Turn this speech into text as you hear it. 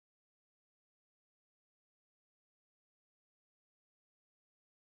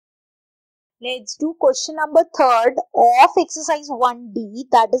Let's do question number third of exercise 1D,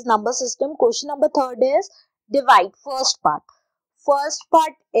 that is number system. Question number third is divide. First part. First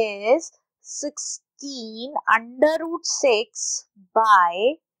part is 16 under root 6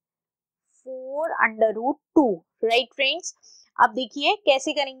 by 4 under root 2. Right friends? अब देखिए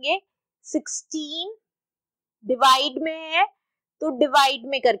कैसे करेंगे. 16 divide में है तो divide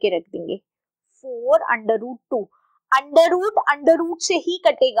में करके रख देंगे. 4 अंडर रूट 2. अंडर रूट से ही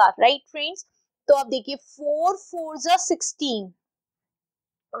कटेगा. Right friends? तो अब देखिए 4 4 जा 16.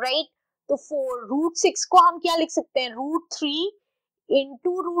 राइट? तो 4 रूट 6 को हम क्या लिख सकते हैं. Root 3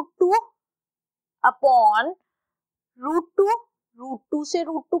 into root 2 upon root 2. Root 2 से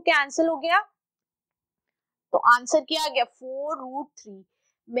रूट 2 कैंसिल हो गया तो आंसर क्या आ गया. 4 रूट 3.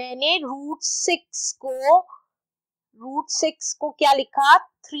 मैंने रूट 6 को क्या लिखा.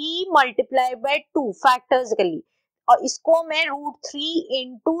 3 मल्टीप्लाई बाय 2 फैक्टर्सली. और इसको मैं रूट 3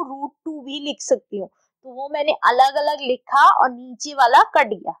 इंटू रूट 2 भी लिख सकती हूँ. तो वो मैंने अलग अलग लिखा और नीचे वाला कट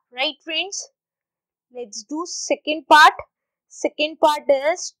गया. Right friends? Let's do second part. Second part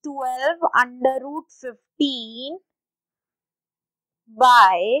is 12 under root 15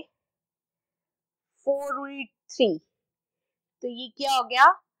 bye 4 root 3. तो ये क्या हो गया.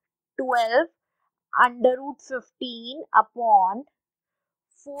 12 under root 15 upon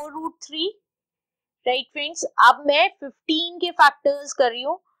 4 root 3. Right friends? अब मैं 15 के फैक्टर्स कर रही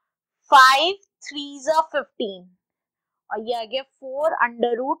हूँ. 5 3 15 और ये आ गया 4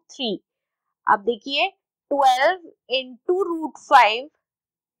 अंडर रूट 3. अब देखिए 12 into root 5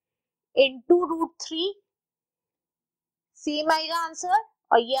 into root 3 same आएगा आंसर.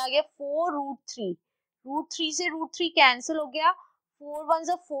 और ये आ गया 4 रूट 3. रूट 3 से रूट 3 कैंसिल हो गया. 4 1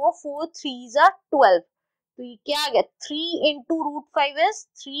 4 4 3 12. तो ये क्या आ गया. 3 into root 5 is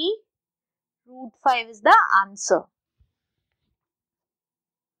 3. Root 5 is the answer.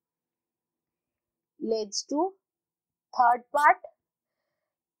 Let's do third part.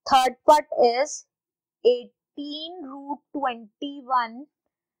 Third part is 18 root 21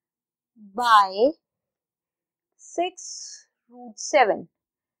 by 6 root 7.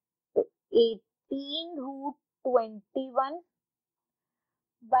 तो 18 root 21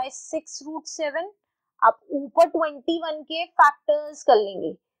 by 6 root 7. आप ऊपर 21 के फैक्टर्स कर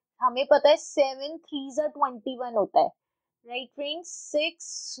लेंगे. हमें पता है 7 3 21 होता है. Right friends?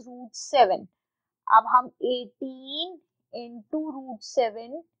 6 रूट 7. अब हम 18 इंटू रूट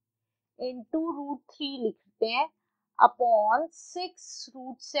 7 इंटू रूट 3 लिखते हैं अपॉन 6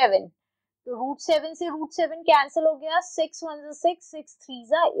 रूट 7. तो रूट 7 से रूट 7 कैंसिल हो गया. 6 1 6 6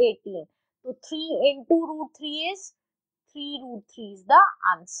 3 18. तो 3 into root 3 is 3 root 3 is the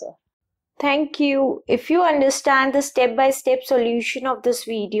answer. Thank you. If you understand the step-by-step solution of this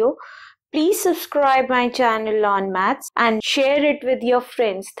video, please subscribe my channel on Maths and share it with your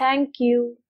friends. Thank you.